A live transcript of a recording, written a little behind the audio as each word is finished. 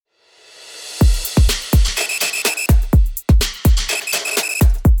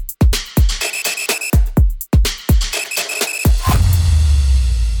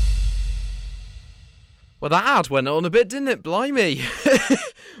Well, that ad went on a bit, didn't it? Blimey.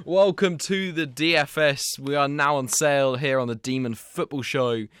 Welcome to the DFS. We are now on sale here on the Demon Football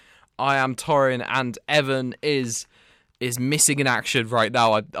Show. I am Torin, and Evan is missing in action right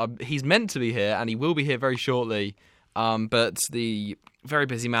now. He's meant to be here, and he will be here very shortly. But the very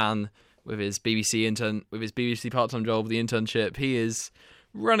busy man with his BBC part-time job, the internship, he is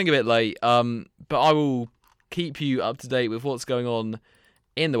running a bit late. But I will keep you up to date with what's going on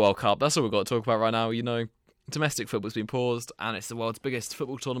in the World Cup. That's all we've got to talk about right now. You know, domestic football's been paused, and it's the world's biggest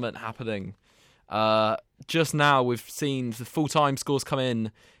football tournament happening. Just now, we've seen the full-time scores come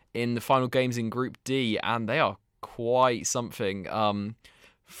in the final games in Group D, and they are quite something.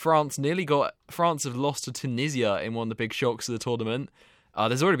 France have lost to Tunisia in one of the big shocks of the tournament.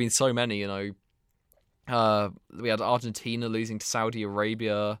 There's already been so many, you know. We had Argentina losing to Saudi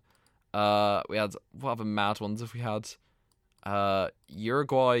Arabia. We had, what other mad ones have we had?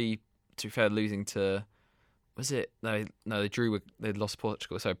 Uruguay, to be fair, losing to, was it? No, they lost to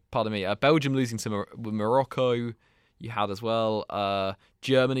Portugal. So, pardon me. Belgium losing to Morocco, you had as well.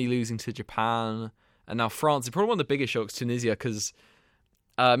 Germany losing to Japan. And now France is probably one of the biggest shocks, Tunisia, because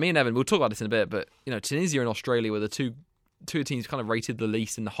me and Evan, we'll talk about this in a bit, but you know, Tunisia and Australia were the two teams kind of rated the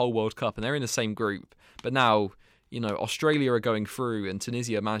least in the whole World Cup, and they're in the same group. But now, you know, Australia are going through, and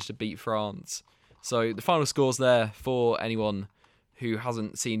Tunisia managed to beat France. So the final scores there for anyone who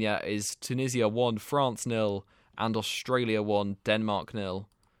hasn't seen yet is Tunisia 1, France 0, and Australia 1, Denmark 0,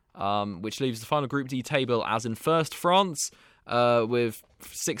 which leaves the final Group D table as in first France with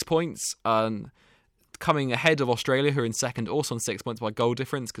 6 points, coming ahead of Australia, who are in second, also on 6 points by goal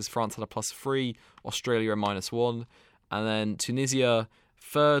difference, because France had a +3, Australia a -1, and then Tunisia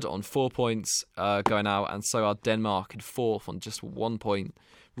third on 4 points going out, and so are Denmark in fourth on just 1 point.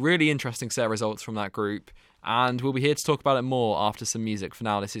 Really interesting set of results from that group, and we'll be here to talk about it more after some music. For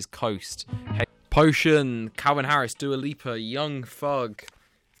now, this is Coast. Hey, Potion, Calvin Harris, Dua Lipa, Young Thug.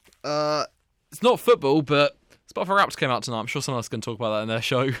 It's not football, but Spotify Wrapped came out tonight. I'm sure someone else can talk about that in their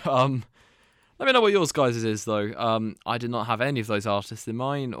show. Let me know what yours guys is, though. I did not have any of those artists in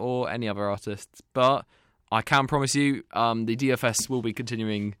mind, or any other artists, but I can promise you the DFS will be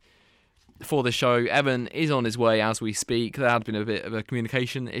continuing for this show. Evan is on his way as we speak. There had been a bit of a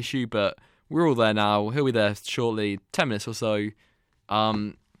communication issue, but we're all there now. He'll be there shortly, 10 minutes or so.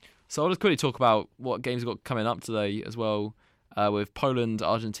 So I'll just quickly talk about what games we've got coming up today as well, with Poland,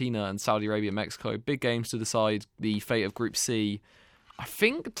 Argentina, and Saudi Arabia, Mexico. Big games to decide the fate of Group C. I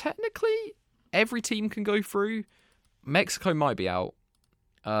think technically every team can go through. Mexico might be out.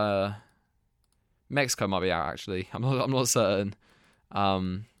 Mexico might be out, actually. I'm not certain.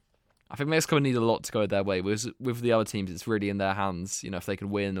 I think Mexico need a lot to go their way. With the other teams, it's really in their hands. You know, if they can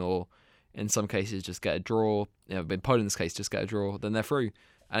win, or in some cases just get a draw. You know, in Poland's case, just get a draw, then they're through.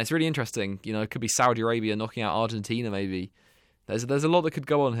 And it's really interesting. You know, it could be Saudi Arabia knocking out Argentina. Maybe there's a lot that could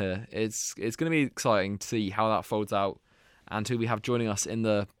go on here. It's going to be exciting to see how that folds out, and who we have joining us in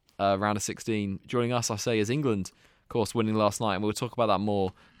the round of 16. Joining us, I say, is England, of course, winning last night, and we'll talk about that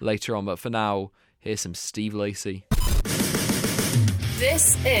more later on. But for now, here's some Steve Lacy.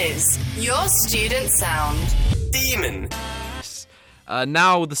 This is your student sound. Demon.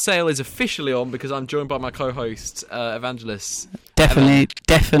 Now the sale is officially on, because I'm joined by my co-host, Evangelist.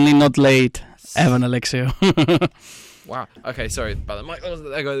 Definitely not late, Evan Alexio. Wow. Okay, sorry about the mic.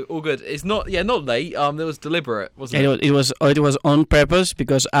 There you go. All good. It's not late. It was deliberate, wasn't it? It was on purpose,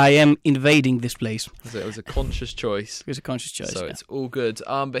 because I am invading this place. It was a conscious choice. It was a conscious choice. So it's all good.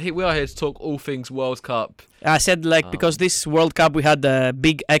 But we are here to talk all things World Cup. I said, because this World Cup we had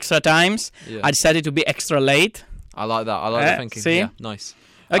big extra times, I decided to be extra late. I like that. I like the thinking. See? Yeah, nice.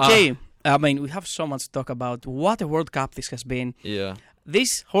 Okay. I mean, we have so much to talk about. What a World Cup this has been. Yeah.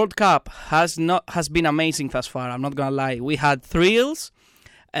 This World Cup has been amazing thus far. I'm not gonna lie. We had thrills,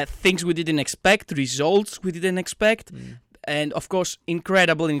 things we didn't expect, results we didn't expect, and of course,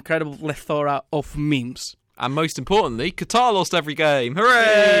 incredible plethora of memes. And most importantly, Qatar lost every game.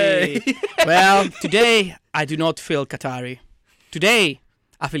 Hooray! Hey. Well, today I do not feel Qatari. Today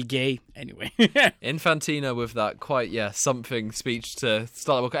I feel gay. Anyway. Infantino with that quite something speech to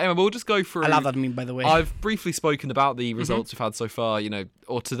start the World Cup. Anyway, we'll just go through. I love that meme, by the way. I've briefly spoken about the results we've had so far, you know,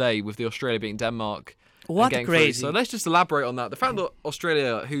 or today with the Australia beating Denmark. What crazy. So let's just elaborate on that. The fact that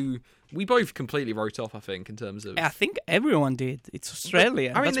Australia, who we both completely wrote off, I think, in terms of... I think everyone did. It's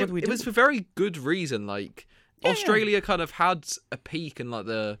Australia. I mean, that's what we do. It was for very good reason. Like, Australia kind of had a peak in like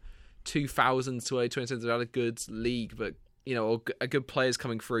the 2000s to early 2010s. They had a good league, but you know, a good players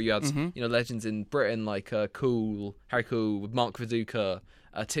coming through. You had you know, legends in Britain like Harry Cool, Mark Viduka,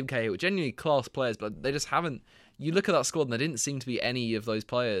 Tim Cahill, genuinely class players, but they just haven't. You look at that squad and there didn't seem to be any of those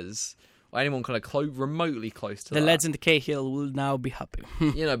players or anyone kind of remotely close to The that. lads in the Cahill will now be happy.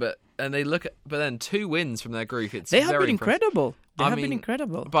 But then 2 wins from their group. It's They have very been impressive. incredible. They I have been mean,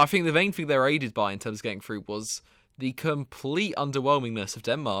 incredible. But I think the main thing they were aided by in terms of getting through was the complete underwhelmingness of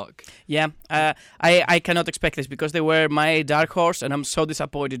Denmark. Yeah, I cannot expect this because they were my dark horse, and I'm so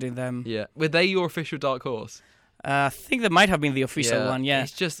disappointed in them. Yeah, were they your official dark horse? I think that might have been the official one. Yeah,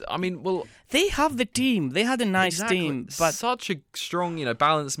 It's just, I mean, well, they have the team. They had a nice exactly. team, but Such a strong,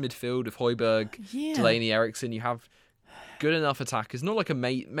 balanced midfield of Højbjerg, yeah, Delaney, Eriksson. You have good enough attackers. Not like a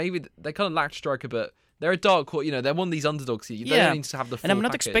mate. Maybe they kind of lacked striker, but they're a dark horse. They're one of these underdogs. They don't need to have the full and I'm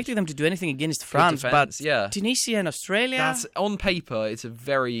not package. expecting them to do anything against Good France, defense, but yeah. Tunisia and Australia. That's on paper. It's a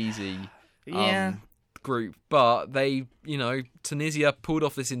very easy yeah. group, but they, Tunisia pulled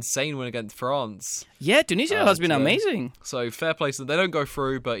off this insane win against France. Yeah, Tunisia has been amazing. So fair play to them. They don't go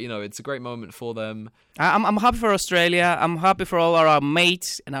through, but it's a great moment for them. I'm happy for Australia. I'm happy for all our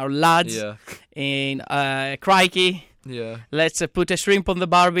mates and our lads Yeah, in Crikey. yeah. Let's put a shrimp on the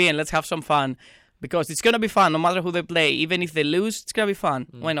barbie and let's have some fun. Because it's going to be fun no matter who they play. Even if they lose, it's going to be fun.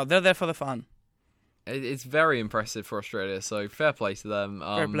 Why not? They're there for the fun. It's very impressive for Australia, so fair play to them.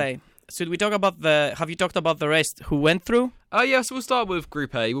 Fair play. Should we talk about have you talked about the rest who went through? Yeah, so we'll start with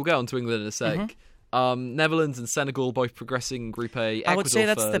Group A. We'll get on to England in a sec. Netherlands and Senegal both progressing in Group A. I would say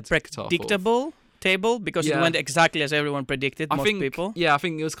that's the predictable table because it went exactly as everyone predicted, people. Yeah, I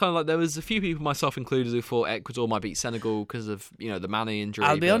think it was kind of like there was a few people, myself included, who thought Ecuador might beat Senegal because of, the Mane injury.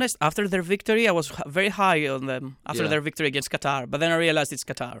 I'll be honest, after their victory, I was very high on them after their victory against Qatar, but then I realized it's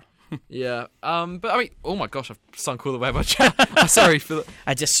Qatar. Yeah, but I mean, oh my gosh, I've sunk all the way up my chair. Sorry for that.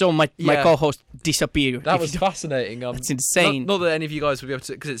 I just saw my co-host disappear. That was fascinating. That's insane. Not that any of you guys would be able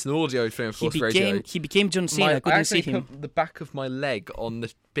to, because it's an audio thing, of course, radio. He became John Cena. I couldn't see him. Put the back of my leg on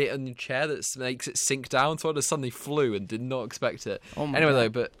the bit on the chair that makes it sink down, so I just suddenly flew and did not expect it. Oh my anyway, God. though,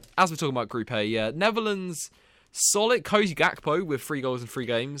 but as we're talking about Group A, Netherlands, solid. Cozy Gakpo with 3 goals in 3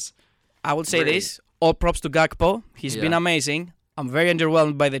 games. I would say Really? this. All props to Gakpo. He's been amazing. I'm very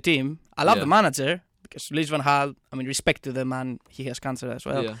underwhelmed by the team. I love the manager because Luis van Gaal, respect to the man. He has cancer as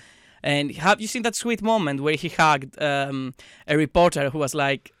well. Yeah. And have you seen that sweet moment where he hugged a reporter who was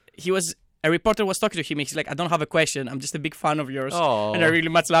like, a reporter was talking to him. He's like, I don't have a question. I'm just a big fan of yours. Oh. And I really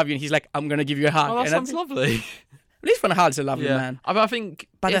much love you. And he's like, I'm going to give you a hug. Oh, that and sounds lovely. Luis van Gaal is a lovely man. I think...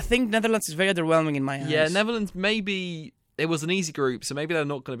 But I think Netherlands is very underwhelming in my eyes. Yeah, Netherlands, maybe... It was an easy group, so maybe they're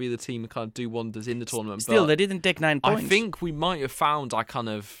not going to be the team that kind of do wonders in the tournament. Still, but they didn't take 9 points. I think we might have found our kind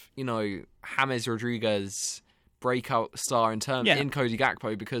of, James Rodriguez breakout star in Cody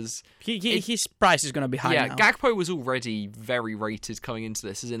Gakpo, because his price is going to be high now. Gakpo was already very rated coming into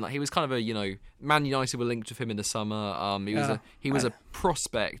this, as in he was kind of a Man United were linked with him in the summer. He was a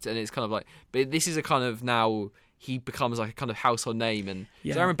prospect, and it's kind of like, but this is a kind of now he becomes like a kind of household name. And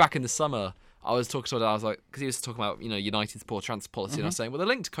so I remember back in the summer, I was talking to him, I was like, because he was talking about United's poor transfer policy, and I was saying, well, they're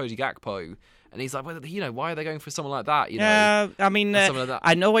linked to Cody Gakpo. And he's like, well, why are they going for someone like that?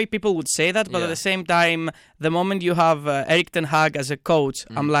 I know why people would say that, but at the same time, the moment you have Erik ten Hag as a coach,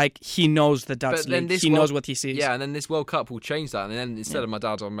 I'm like, he knows the Dutch league. He knows what he sees. Yeah, and then this World Cup will change that. And then instead of my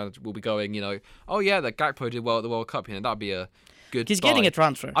dad, will be going, oh yeah, that Gakpo did well at the World Cup. That'd be a good He's buy. getting a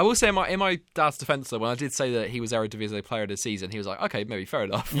transfer. I will say in my dad's defence, though, when I did say that he was Eredivisie Player of the Season, he was like, okay, maybe fair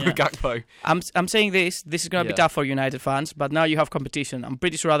enough with Gakpo. I'm saying this is going to be tough for United fans, but now you have competition. I'm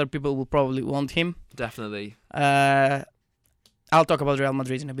pretty sure other people will probably want him. Definitely. I'll talk about Real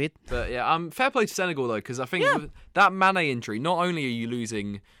Madrid in a bit. But fair play to Senegal, though, because I think with that Mane injury, not only are you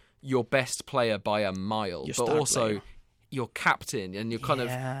losing your best player by a mile, but also player. your captain, and you're kind of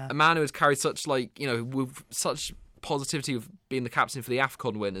a man who has carried such, with such positivity of being the captain for the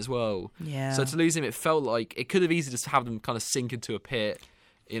AFCON win as well. Yeah. So to lose him, it felt like it could have easily just have them kind of sink into a pit,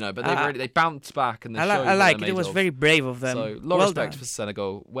 but they bounced back and they showed I like what it. It was very brave of them. So a lot of respect for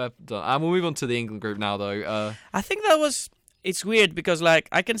Senegal. Well done. And we'll move on to the England group now, though. I think it's weird because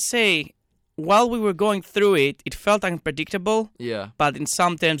I can say while we were going through it, it felt unpredictable. Yeah. But in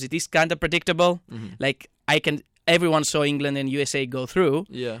some terms, it is kind of predictable. Mm-hmm. Everyone saw England and USA go through.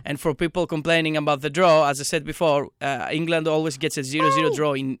 Yeah. And for people complaining about the draw, as I said before, England always gets a 0-0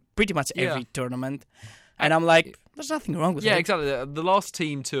 draw in pretty much every tournament. And I'm like, there's nothing wrong with it. Yeah, exactly. The last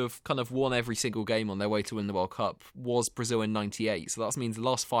team to have kind of won every single game on their way to win the World Cup was Brazil in '98. So that means the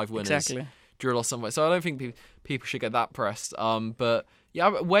last 5 winners drew a loss somewhere. So I don't think people should get that pressed. But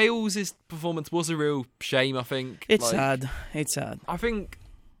yeah, Wales' performance was a real shame, I think. It's sad. It's sad.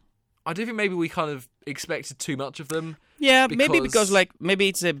 I do think maybe we kind of expected too much of them. Yeah, maybe because maybe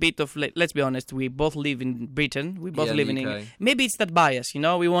it's a bit of let's be honest. We both live in Britain. We both live in UK. England. Maybe it's that bias, you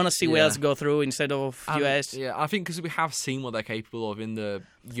know. We want to see Wales go through instead of US. Yeah, I think because we have seen what they're capable of in the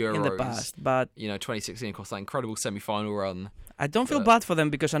Euros in the past, but 2016, of course, that incredible semi-final run. I don't feel bad for them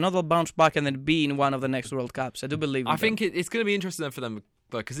because I know they'll bounce back and then be in one of the next World Cups. I do believe. I think it's going to be interesting for them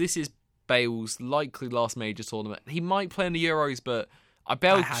because this is Bale's likely last major tournament. He might play in the Euros, but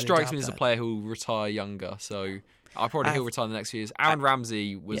Bale strikes me as a player who will retire younger, so he'll retire in the next few years. Aaron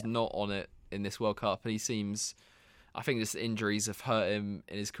Ramsey was not on it in this World Cup, and he seems... I think just injuries have hurt him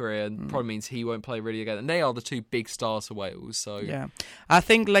in his career, and probably means he won't play really again. And they are the two big stars for Wales, so... Yeah. I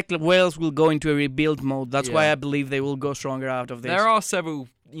think Wales will go into a rebuild mode. That's why I believe they will go stronger out of this. There are several,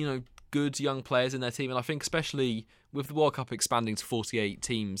 good young players in their team, and I think especially with the World Cup expanding to 48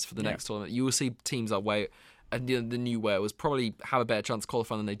 teams for the next tournament, you will see teams like Wales... And the new Wales probably have a better chance of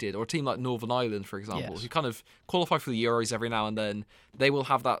qualifying than they did. Or a team like Northern Ireland, for example, who kind of qualify for the Euros every now and then. They will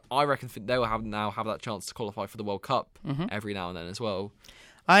have that. I reckon they will have that chance to qualify for the World Cup every now and then as well.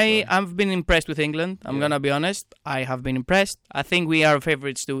 I've been impressed with England. I'm going to be honest. I have been impressed. I think we are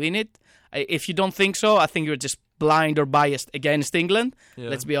favourites to win it. If you don't think so, I think you're just blind or biased against England. Yeah.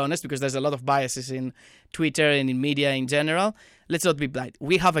 Let's be honest, because there's a lot of biases in Twitter and in media in general. Let's not be blind.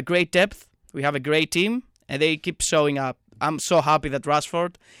 We have a great depth. We have a great team. And they keep showing up. I'm so happy that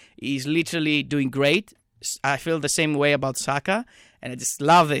Rashford is literally doing great. I feel the same way about Saka. And I just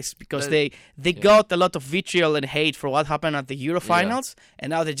love this because they got a lot of vitriol and hate for what happened at the Euro finals.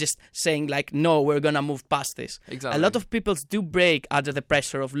 And now they're just saying, no, we're going to move past this. Exactly. A lot of people do break under the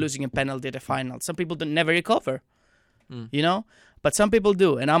pressure of losing a penalty at the final. Some people don't never recover, But some people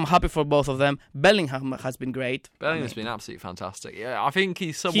do, and I'm happy for both of them. Bellingham has been great. Bellingham's been absolutely fantastic. Yeah, I think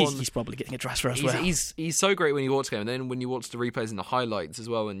he's someone... He's probably getting a transfer as well. He's so great when you watch him, and then when you watch the replays and the highlights as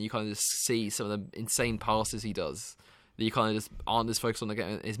well, and you kind of just see some of the insane passes he does, that you kind of just aren't as focused on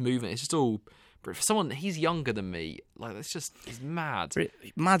his movement. It's just all... For someone, he's younger than me. He's mad.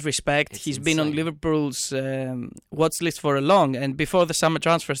 Mad respect. He's been on Liverpool's watch list for a long, and before the summer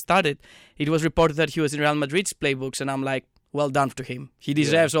transfer started, it was reported that he was in Real Madrid's playbooks, and I'm like, well done to him. He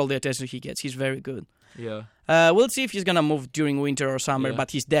deserves all the attention he gets. He's very good. Yeah. We'll see if he's going to move during winter or summer,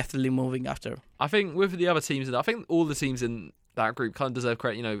 but he's definitely moving after. I think with the other teams, I think all the teams in that group kind of deserve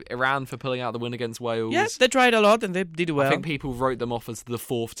credit. Iran for pulling out the win against Wales. Yes, they tried a lot and they did well. I think people wrote them off as the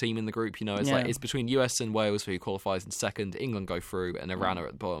fourth team in the group. It's between US and Wales who qualifies in second. England go through and Iran are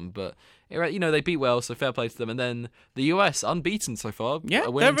at the bottom. But, they beat Wales, so fair play to them. And then the US, unbeaten so far. Yeah,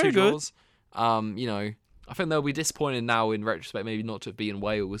 they're very good. Draws. I think they'll be disappointed now in retrospect, maybe not to be in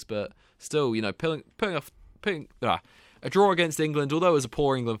Wales, but still, putting a draw against England, although it was a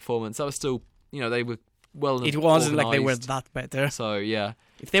poor England performance, that was still, they were well enough. It wasn't like they were that better. So, yeah.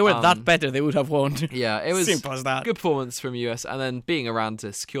 If they were that better, they would have won. Yeah, it was simple as that. Good performance from US, and then being around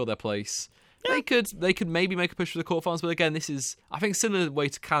to secure their place. Yeah. They could maybe make a push for the quarterfinals, but again, this is, I think, similar way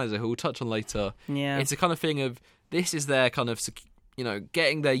to Canada, who we'll touch on later. Yeah. It's a kind of thing of, this is their kind of...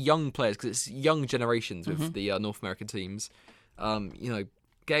 getting their young players, because it's young generations with the North American teams,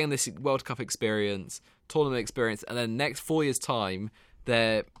 getting this World Cup experience, tournament experience, and then next 4 years' time,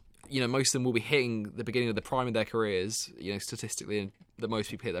 they're, most of them will be hitting the beginning of the prime of their careers, statistically, and that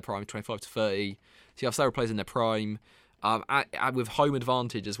most people hit their prime 25 to 30. So you have several players in their prime, with home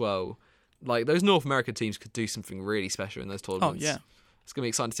advantage as well. Those North American teams could do something really special in those tournaments. Oh, yeah. It's going to be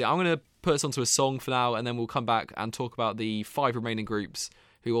exciting to see. I'm going to put us onto a song for now, and then we'll come back and talk about the 5 remaining groups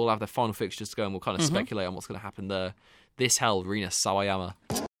who all have their final fixtures to go, and we'll kind of speculate on what's going to happen there. This hell, Rina Sawayama.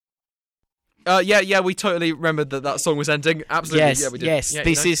 We totally remembered that song was ending. Absolutely. Yes, we did. Yes.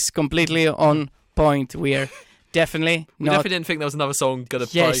 This is completely on point. We definitely definitely didn't think there was another song going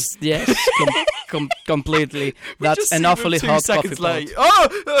to play. Yes. Completely. That's an awfully hot coffee pot.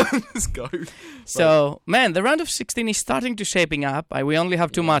 Oh! Let's go. So, man, the round of 16 is starting to shaping up. We only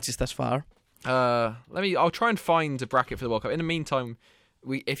have 2 matches thus far. I'll try and find a bracket for the World Cup. In the meantime,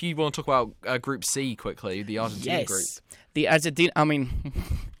 if you want to talk about Group C quickly, the Argentina group. The Argentina,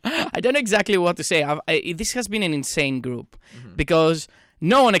 I don't know exactly what to say. This has been an insane group because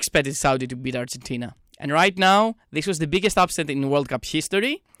no one expected Saudi to beat Argentina. And right now, this was the biggest upset in World Cup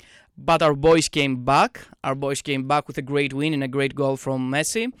history. But our boys came back. Our boys came back with a great win and a great goal from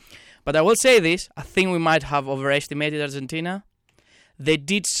Messi. But I will say this, I think we might have overestimated Argentina. They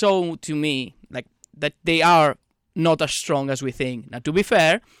did show to me that they are not as strong as we think. Now, to be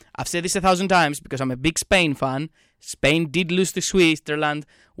fair, I've said this 1,000 times because I'm a big Spain fan. Spain did lose to Switzerland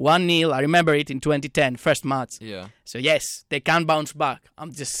 1-0. I remember it in 2010, first match. Yeah. So yes, they can bounce back.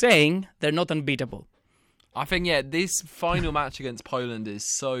 I'm just saying they're not unbeatable. I think, this final match against Poland is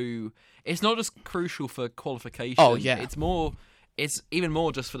so... it's not just crucial for qualification. Oh, yeah. It's even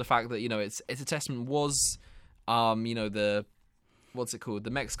more just for the fact that it's a testament. Was the what's it called, the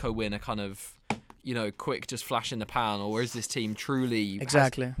Mexico win a kind of quick just flash in the pan, or is this team truly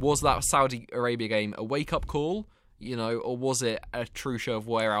Exactly. was that Saudi Arabia game a wake up call? Or was it a true show of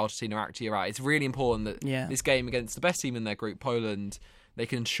where Argentina actually are at? It's really important that this game against the best team in their group, Poland, they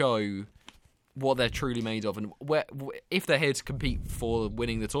can show what they're truly made of, and if they're here to compete for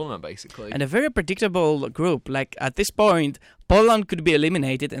winning the tournament, basically. And a very predictable group. Like, at this point, Poland could be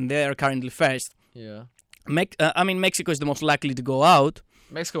eliminated, and they are currently first. Yeah. Mexico is the most likely to go out.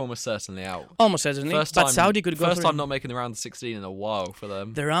 Mexico almost certainly out. Almost certainly. But Saudi could go first through. time not making the round of 16 in a while for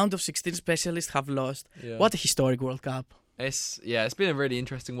them. The round of 16 specialists have lost. Yeah. What a historic World Cup. It's been a really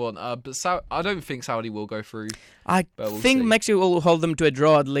interesting one. But I don't think Saudi will go through. I think Mexico will hold them to a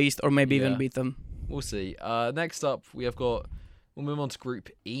draw at least, or maybe even beat them. We'll see. Next up, we'll move on to Group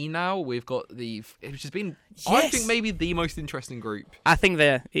E now. We've got which has been, I think, maybe the most interesting group. I think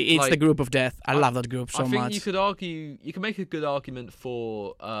it's the group of death. I love that group so much. I think you could make a good argument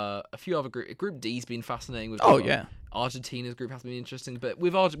for a few other groups. Group D's been fascinating. Argentina's group has been interesting, but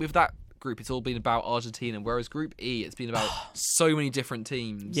with that group, it's all been about Argentina. Whereas Group E, it's been about so many different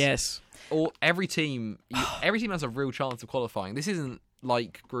teams. Yes. Every team has a real chance of qualifying. This isn't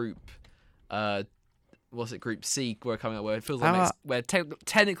like Group. Group C, where it feels like where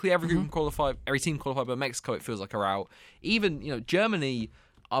technically every group can qualify, every team qualified, but Mexico it feels like are out. Even Germany,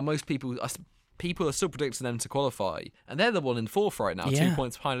 people are still predicting them to qualify, and they're the one in fourth right now, 2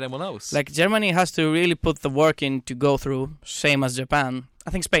 points behind anyone else. Like, Germany has to really put the work in to go through, same as Japan. I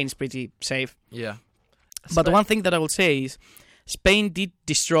think Spain's pretty safe. Yeah, but the one thing that I will say is, Spain did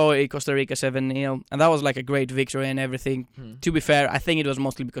destroy Costa Rica 7-0, and that was like a great victory and everything. To be fair, I think it was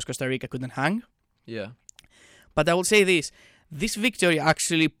mostly because Costa Rica couldn't hang. Yeah. But I will say this victory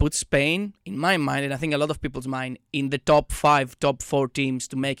actually put Spain, in my mind, and I think a lot of people's mind, in the top 5, top 4 teams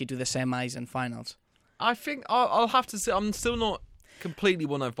to make it to the semis and finals. I think I'll have to say I'm still not completely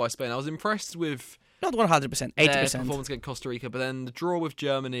won over by Spain. I was impressed with not 100%, 80%. Their performance against Costa Rica, but then the draw with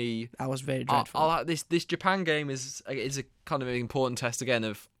Germany. That was very dreadful. This Japan game is a kind of an important test again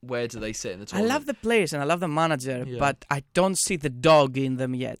of where do they sit in the tournament. I love the players and I love the manager, but I don't see the dog in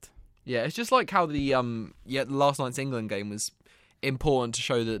them yet. Yeah, it's just like how the last night's England game was important to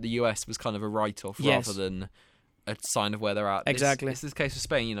show that the US was kind of a write-off rather than a sign of where they're at. Exactly. It's this case of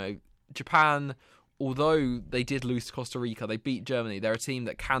Spain. Japan, although they did lose to Costa Rica, they beat Germany. They're a team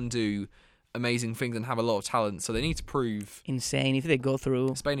that can do amazing things and have a lot of talent, so they need to prove. Insane if they go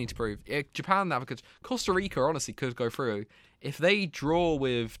through. Spain need to prove. Japan have a good. Costa Rica honestly could go through if they draw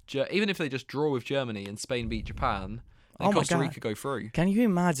with even if they just draw with Germany and Spain beat Japan. Costa Rica go through. Can you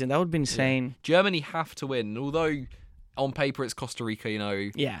imagine? That would be insane. Yeah. Germany have to win, although on paper it's Costa Rica.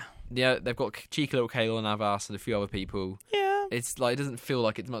 Yeah, they've got cheeky little Keylor Navas and a few other people. Yeah, it's like it doesn't feel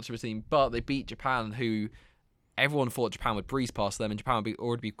like it's much of a team, but they beat Japan, who everyone thought Japan would breeze past them and Japan would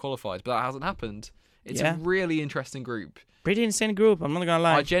already be qualified, but that hasn't happened. It's a really interesting group. Pretty insane group, I'm not gonna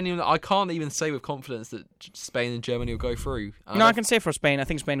lie. I can't even say with confidence that Spain and Germany will go through. I can say for Spain, I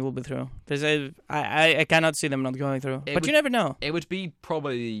think Spain will be through. I cannot see them not going through. But you never know. It would be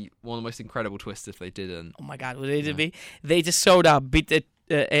probably one of the most incredible twists if they didn't. Oh my God, would it be? They just showed up, beat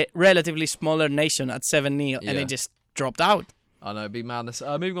a relatively smaller nation at 7-0, and they just dropped out. I know, it'd be madness.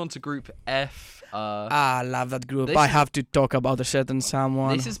 Moving on to Group F. I love that group. I have to talk about a certain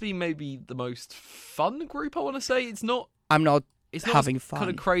someone. This has been maybe the most fun group, I want to say. It's not having fun. Kind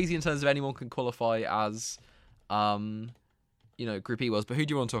of crazy in terms of anyone can qualify as, Group E was. But who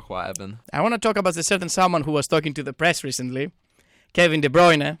do you want to talk about, Evan? I want to talk about a certain someone who was talking to the press recently, Kevin De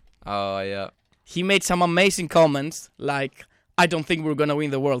Bruyne. Oh, yeah. He made some amazing comments, like, I don't think we're going to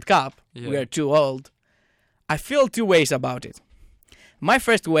win the World Cup. Yeah. We are too old. I feel two ways about it. My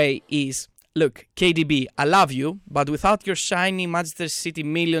first way is, look, KDB, I love you, but without your shiny Manchester City $1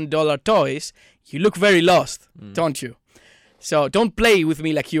 million toys, you look very lost, don't you? So don't play with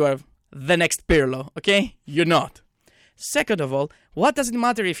me like you are the next Pirlo, okay? You're not. Second of all, what does it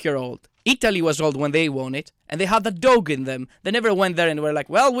matter if you're old? Italy was old when they won it, and they had the dog in them. They never went there and were like,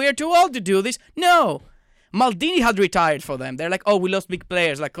 well, we're too old to do this. No. Maldini had retired for them. They're like, oh, we lost big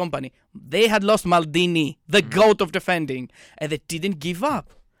players like Company. They had lost Maldini, the GOAT of defending, and they didn't give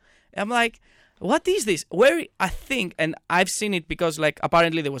up. I'm like, what is this? I think, and I've seen it because, like,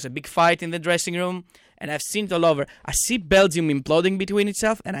 apparently there was a big fight in the dressing room, and I've seen it all over. I see Belgium imploding between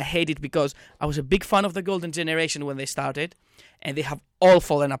itself, and I hate it because I was a big fan of the Golden Generation when they started, and they have all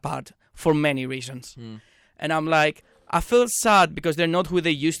fallen apart for many reasons. And I'm like, I feel sad because they're not who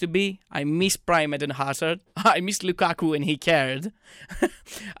they used to be. I miss Prime Eden Hazard. I miss Lukaku when he cared.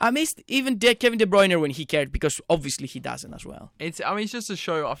 I missed even Kevin De Bruyne when he cared, because obviously he doesn't as well. It's just to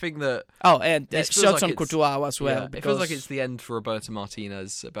show. I think that. Oh, and This feels shots like on it's- Courtois as well. It feels like it's the end for Roberto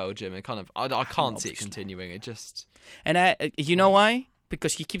Martinez at Belgium. It kind of. I can't see it obviously. continuing. It just. And you know why?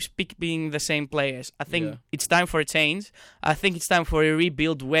 Because he keeps being the same players. I think Yeah. it's time for a change. I think it's time for a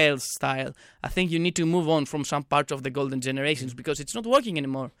rebuild Wales style. I think you need to move on from some parts of the golden generations because it's not working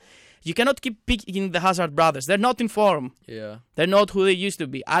anymore. You cannot keep picking the Hazard brothers. They're not in form. Yeah. They're not who they used to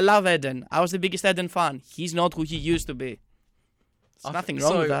be. I love Eden. I was the biggest Eden fan. He's not who he used to be. There's nothing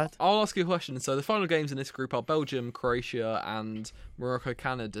wrong with that. I'll ask you a question. So the final games in this group are Belgium, Croatia, and Morocco,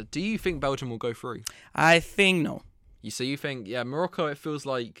 Canada. Do you think Belgium will go through? I think no. So you think, Morocco? It feels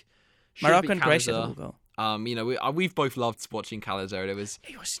like should Morocco beat and Croatia Canada. will go. We've both loved watching Canada. It was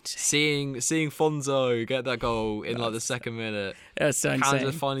It was insane. seeing Fonzo get that goal in like the second minute. It was so Canada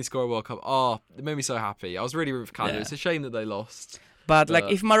insane. finally score a World Cup. Oh, it made me so happy. I was really rooting for Canada. Yeah. It's a shame that they lost. But like,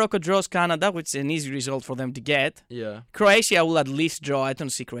 But- if Morocco draws Canada, which is an easy result for them to get, Yeah. Croatia will at least draw. I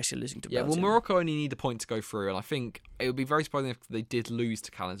don't see Croatia losing to Yeah, well, Belgium. Morocco only need a point to go through, and I think it would be very surprising if they did lose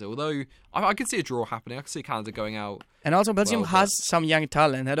to Canada. Although I could see a draw happening. I could see Canada going out. And also, Belgium Well, has some young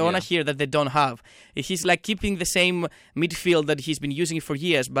talent. I don't want Yeah. to hear that they don't have. He's like keeping the same midfield that he's been using for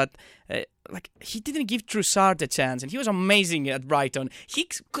years, but like he didn't give Trossard a chance, and he was amazing at Brighton. He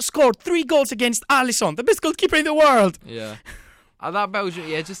scored 3 goals against Alisson, the best goalkeeper in the world. Yeah. That Belgium,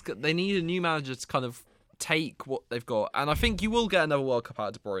 they need a new manager to kind of take what they've got. And I think you will get another World Cup out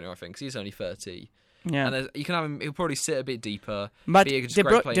of De Bruyne, I think, 'cause he's only 30. Yeah, And you can have him, he'll probably sit a bit deeper. but be a just De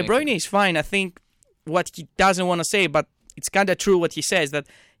great Bruyne playmaker. is fine. I think what he doesn't want to say, but it's kind of true what he says, that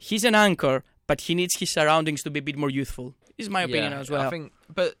he's an anchor, but he needs his surroundings to be a bit more youthful. Is my opinion as well. I think,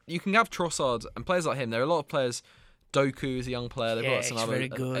 but you can have Trossard and players like him. There are a lot of players. Doku is a young player. They've Yeah, got some he's other very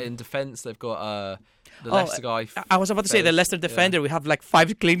good. in defence. They've got the Oh, Leicester guy. I was about to say the Fez, Leicester yeah. defender. We have like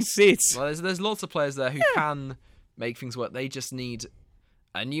 5 clean sheets. Well, there's lots of players there who can make things work. They just need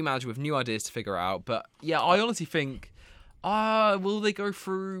a new manager with new ideas to figure it out. But yeah, I honestly think, will they go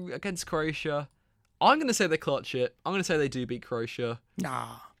through against Croatia? I'm going to say they clutch it. I'm going to say they do beat Croatia,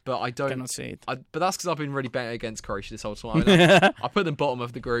 Nah, but I don't. cannot say it. But that's because I've been really betting against Croatia this whole time. I, mean, I put them bottom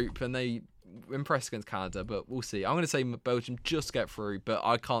of the group, and they impressed against Canada. But we'll see. I'm going to say Belgium just get through, but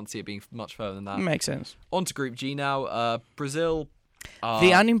I can't see it being much further than that. Makes sense. On to Group G now. Brazil.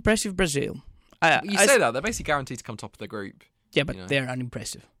 The unimpressive Brazil. You say that they're basically guaranteed to come top of the group. Yeah, but you know. they're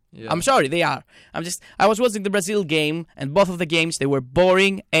unimpressive. Yeah. I'm sorry, they are. I was watching the Brazil game, and both of the games, they were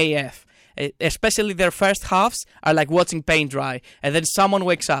boring AF. Especially their first halves are like watching paint dry, and then someone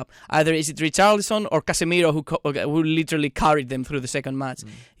wakes up. Either is it Richarlison or Casemiro who literally carried them through the second match.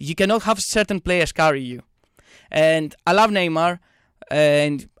 You cannot have certain players carry you. And I love Neymar,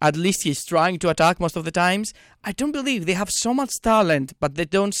 and at least he's trying to attack most of the times. I don't believe they have so much talent, but they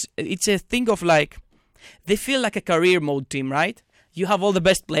don't. It's a thing of like, they feel like a career mode team, right? You have all the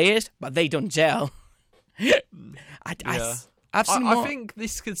best players, but they don't gel. I've seen I more. think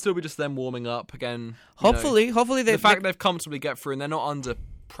this could still be just them warming up again. you Hopefully know. they. The fact they've comfortably get through and they're not under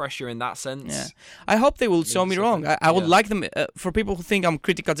pressure in that sense. Yeah. I hope they will show me wrong. I would Yeah. like them, for people who think I'm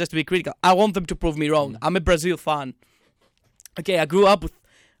critical just to be critical, I want them to prove me wrong. I'm a Brazil fan. Okay, I grew up with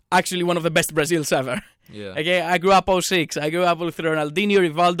actually one of the best Brazils ever. Yeah. Okay, I grew up 06. I grew up with Ronaldinho,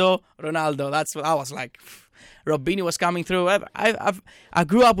 Rivaldo, Ronaldo. That's what I was like. Robinho was coming through. I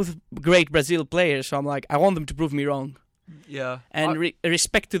grew up with great Brazil players, so I'm like, I want them to prove me wrong. Yeah. And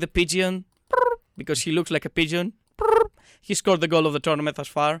respect to the pigeon, because he looks like a pigeon. He scored the goal of the tournament thus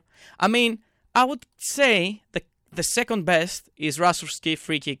far. I mean, I would say the second best is Rashford's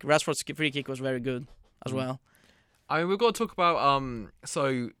free kick. Rashford's free kick was very good as well. I mean, we've got to talk about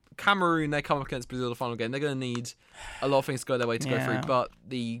so Cameroon, they come up against Brazil the final game. They're going to need a lot of things to go their way to go Yeah. through. But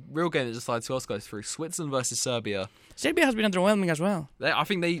the real game that decides who else goes through, Switzerland versus Serbia. Serbia has been underwhelming as well. I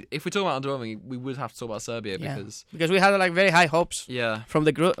think if we're talking about underwhelming, we would have to talk about Serbia Yeah. because we had like very high hopes yeah, from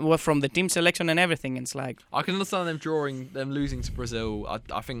the group, from the team selection and everything. It's like, I can understand them losing to Brazil.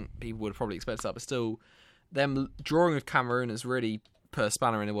 I think people would probably expect that, but still, them drawing with Cameroon has really put a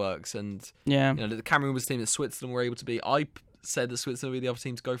spanner in the works. And yeah, you know, the Cameroon was the team that Switzerland were able to beat. I said that Switzerland would be the other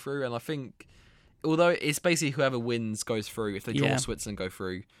team to go through, and I think, although it's basically whoever wins goes through. If they draw, Yeah. Switzerland go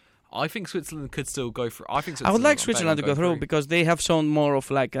through. I think Switzerland could still go through. I think I would like are Switzerland to better go through because they have shown more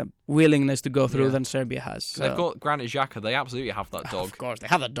of like a willingness to go through Yeah. than Serbia has. So. They've got Granit Xhaka. They absolutely have that dog. Of course, they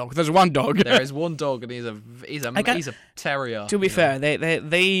have a dog. There's one dog. There is one dog, and he's a terrier. To be you know. fair,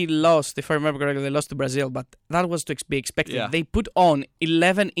 they lost, if I remember correctly, they lost to Brazil, but that was to be expected. Yeah. They put on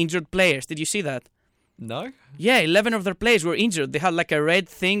 11 injured players. Did you see that? No? Yeah, 11 of their players were injured. They had like a red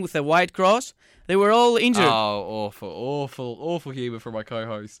thing with a white cross. They were all injured. Oh, awful humour from my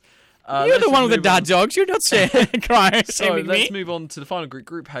co-host. You're the one with the dad jokes. You're not crying. So let's move on to the final group,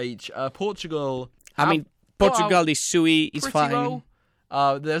 Group H. Portugal. I mean, Portugal is sui is fine.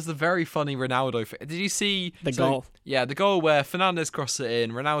 Well. There's the very funny Ronaldo. Did you see the goal? Yeah, the goal where Fernandes crossed it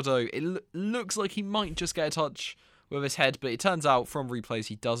in. Ronaldo, it looks like he might just get a touch with his head, but it turns out from replays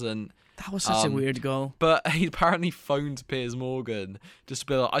he doesn't. That was such a weird goal. But he apparently phoned Piers Morgan just to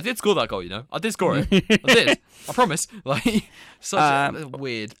be like, I did score that goal, I did score it. I did. I promise. Like, such a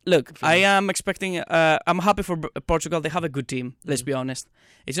weird Look, thing. I am expecting... I'm happy for Portugal. They have a good team, let's be honest.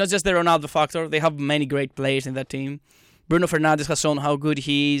 It's not just the Ronaldo factor. They have many great players in that team. Bruno Fernandes has shown how good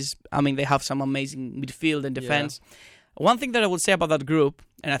he is. I mean, they have some amazing midfield and defense. Yeah. One thing that I would say about that group,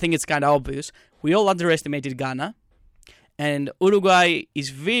 and I think it's kind of obvious, we all underestimated Ghana. And Uruguay is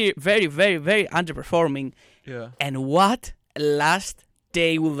very, very, very, very underperforming. Yeah. And what last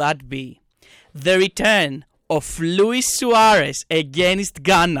day will that be? The return of Luis Suarez against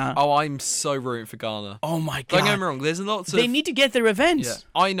Ghana. Oh, I'm so rooting for Ghana. Oh my God. Don't get me wrong, there's lots of... They need to get their revenge. Yeah.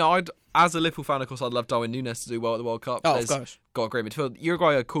 I know, as a Liverpool fan, of course, I'd love Darwin Núñez to do well at the World Cup. Oh, of course. Got a great midfield.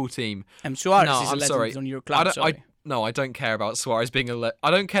 Uruguay are a cool team. And Suarez no, is a I'm legend sorry. on your club, I don't care about Suarez being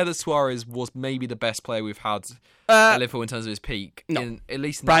I don't care that Suarez was maybe the best player we've had at Liverpool in terms of his peak. No. At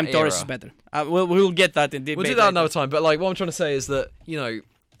least in Prime that Torres era. is better. We'll get that in debate. We'll do that another time. But like, what I'm trying to say is that,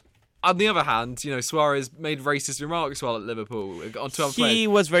 on the other hand, Suarez made racist remarks while at Liverpool on 12 players. He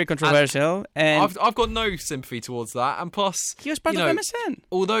was very controversial, and I've got no sympathy towards that. And plus, he was part of MSN.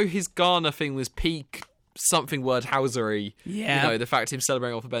 Although his Ghana thing was peak something word housery, the fact him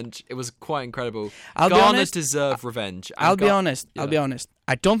celebrating off the bench, it was quite incredible. Ghana deserve revenge. I'll be honest.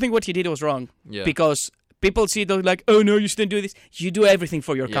 I don't think what he did was wrong. Because people see those like, oh no, you shouldn't do this. You do everything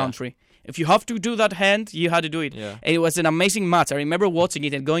for your country. If you have to do that hand, you had to do it. Yeah. And it was an amazing match. I remember watching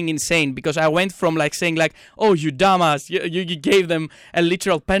it and going insane because I went from like saying like, oh, you dumbass, you gave them a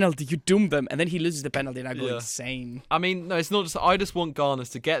literal penalty, you doomed them. And then he loses the penalty and I go insane. I mean, no, it's not just, I just want Ghana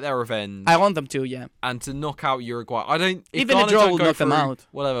to get their revenge. I want them to, yeah. And to knock out Uruguay. I don't, if even Ghana a draw don't will go knock through, them out.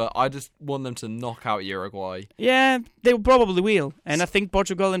 Whatever, I just want them to knock out Uruguay. Yeah, they probably will. And I think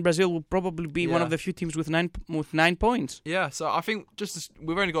Portugal and Brazil will probably be one of the few teams with 9 points. Yeah, so I think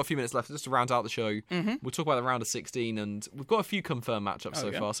we've only got a few minutes left just to round out the show. We'll talk about the round of 16, and we've got a few confirmed matchups so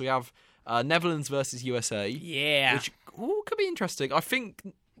far. So we have Netherlands versus USA. Yeah. Which could be interesting. I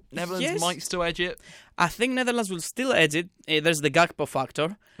think Netherlands might still edge it. I think Netherlands will still edge it. There's the Gakpo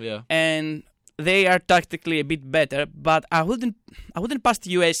factor. Yeah. And they are tactically a bit better, but I wouldn't pass the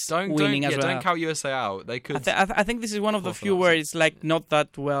US winning as well. Don't count USA out. They could. I think this is one of the few where it's like not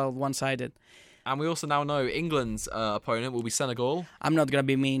that well one-sided. And we also now know England's opponent will be Senegal. I'm not gonna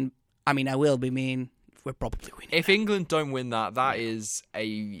be mean. I mean, I will be mean. We're probably winning. If England don't win that is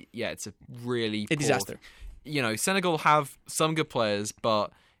it's a really a disaster. Senegal have some good players,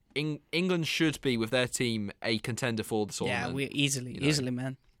 but England should be with their team a contender for the tournament. Yeah, we easily,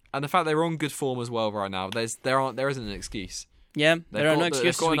 man. And the fact they're on good form as well right now, there isn't an excuse. Yeah, there are no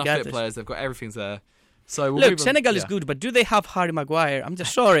excuses. They've got enough fit players. They've got everything's there. So look, Senegal is good, but do they have Harry Maguire? I'm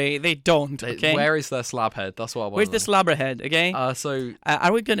just sorry, they don't. Okay, where is their slab head? That's what I want. Where's the slabber head? Okay.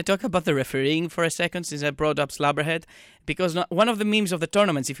 Are we going to talk about the refereeing for a second since I brought up slabberhead? Because one of the memes of the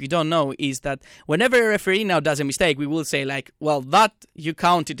tournaments, if you don't know, is that whenever a referee now does a mistake, we will say like, "Well, that you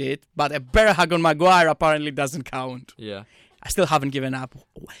counted it, but a bear hug on Maguire apparently doesn't count." Yeah. I still haven't given up.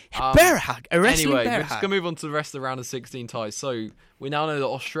 A bear hug, a wrestling bear hug. We're just going to move on to the rest of the round of 16 ties. So we now know that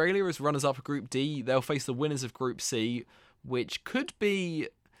Australia is runners-up for Group D. They'll face the winners of Group C, which could be...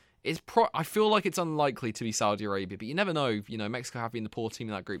 I feel like it's unlikely to be Saudi Arabia, but you never know. Mexico have been the poor team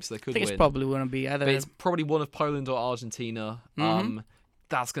in that group, so they could win. It's probably going to be either. But it's probably one of Poland or Argentina.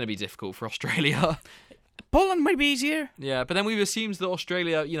 That's going to be difficult for Australia. Poland might be easier. Yeah, but then we've assumed that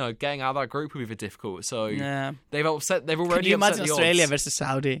Australia, getting out of that group would be difficult. So they've already upset the odds. Can you imagine Australia versus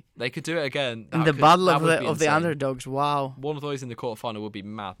Saudi? They could do it again. In the battle of the underdogs. Wow. One of those in the quarterfinal would be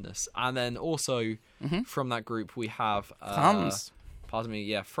madness. And then also from that group we have France. Pardon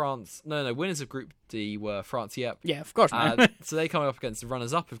me, France. No, winners of Group D were France. Yep. Yeah, of course. Man. So they come up against the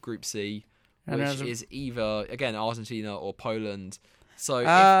runners-up of Group C, which is either again Argentina or Poland. So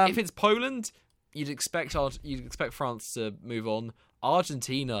if it's Poland, you'd expect France to move on.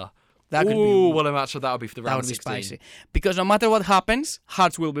 Argentina, what a matchup that would be for the round of 16. That would be spicy. Because no matter what happens,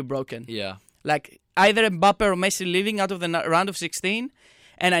 hearts will be broken. Yeah. Like either Mbappe or Messi leaving out of the round of 16,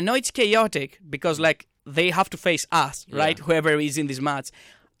 and I know it's chaotic because like they have to face us, right? Whoever is in this match.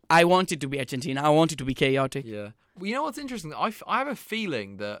 I want it to be Argentina. I want it to be chaotic. Yeah. Well, you know what's interesting? I have a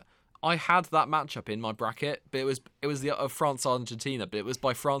feeling that I had that matchup in my bracket, but it was the of France Argentina, but it was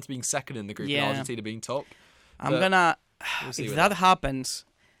by France being second in the group and Argentina being top. If that happens,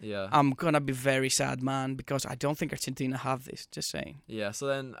 yeah, I'm gonna be very sad, man, because I don't think Argentina have this. Just saying. Yeah. So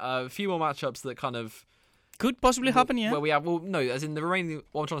then a few more matchups that kind of could possibly happen. Yeah. Where we have as in the remaining.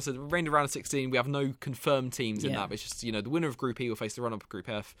 What I'm trying to say, the remaining round of 16, we have no confirmed teams in that. But it's just the winner of Group E will face the runner-up of Group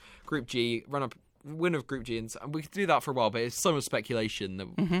F, Group G, winner of Group G, and we could do that for a while. But it's so much speculation that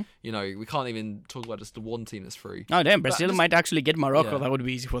we can't even talk about just the one team that's through. Oh damn! Brazil might actually get Morocco. Yeah. That would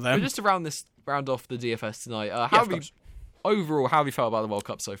be easy for them. But just to round off the DFS tonight, how have you felt about the World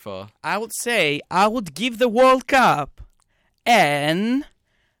Cup so far? I would say I would give the World Cup an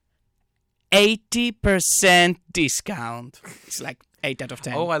 80% discount. It's like 8 out of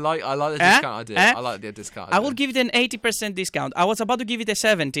 10. Oh, I like the discount idea. I like the discount idea. I will give it an 80% discount. I was about to give it a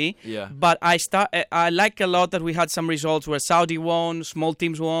 70. Yeah. But I like a lot that we had some results where Saudi won, small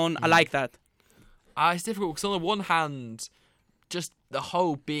teams won. I like that. It's difficult because on the one hand, just the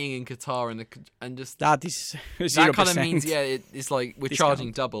whole being in Qatar and just that is 0%. That kind of means it's like we're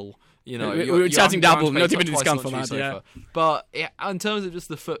charging double. We're charging double, not even a discount for that. Yeah. But in terms of just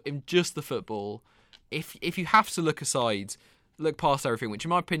the football, if you have to look past everything, which in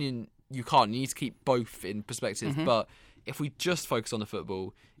my opinion you can't. You need to keep both in perspective. Mm-hmm. But if we just focus on the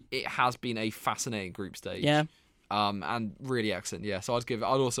football, it has been a fascinating group stage. Yeah. And really excellent. Yeah. So I'd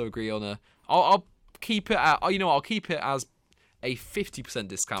also agree on I'll keep it at. I'll keep it as a 50%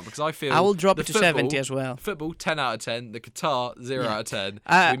 discount because I feel I will drop it to 70 as well. Football 10 out of 10. The Qatar 0 out of 10.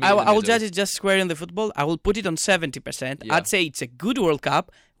 I will judge it just square in the football. I will put it on 70%. Yeah. I'd say it's a good World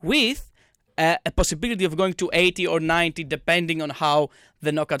Cup with a possibility of going to 80 or 90 depending on how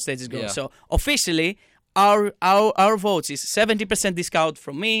the knockout stages go. Yeah. So officially, our votes is 70% discount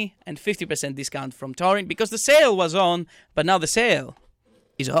from me and 50% discount from Torin because the sale was on, but now the sale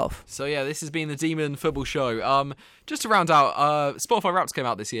is off. So yeah, this has been the Demon Football Show. Just to round out, Spotify Wrapped came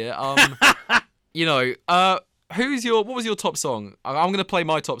out this year. What was your top song? I'm going to play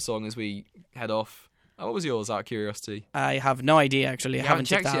my top song as we head off. What was yours, out of curiosity? I have no idea, actually. I haven't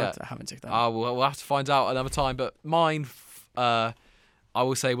checked out. I haven't checked out. We'll have to find out another time. But mine, I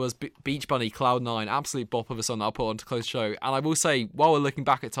will say, was Beach Bunny, Cloud 9. Absolute bop of a song that I'll put on to close the show. And I will say, while we're looking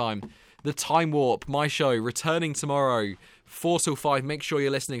back at time, The Time Warp, my show, returning tomorrow, 4 till 5. Make sure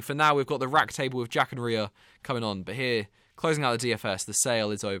you're listening. For now, we've got the Rack Table with Jack and Rhea coming on. But here, closing out the DFS, the sale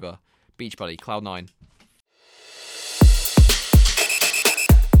is over. Beach Bunny, Cloud 9.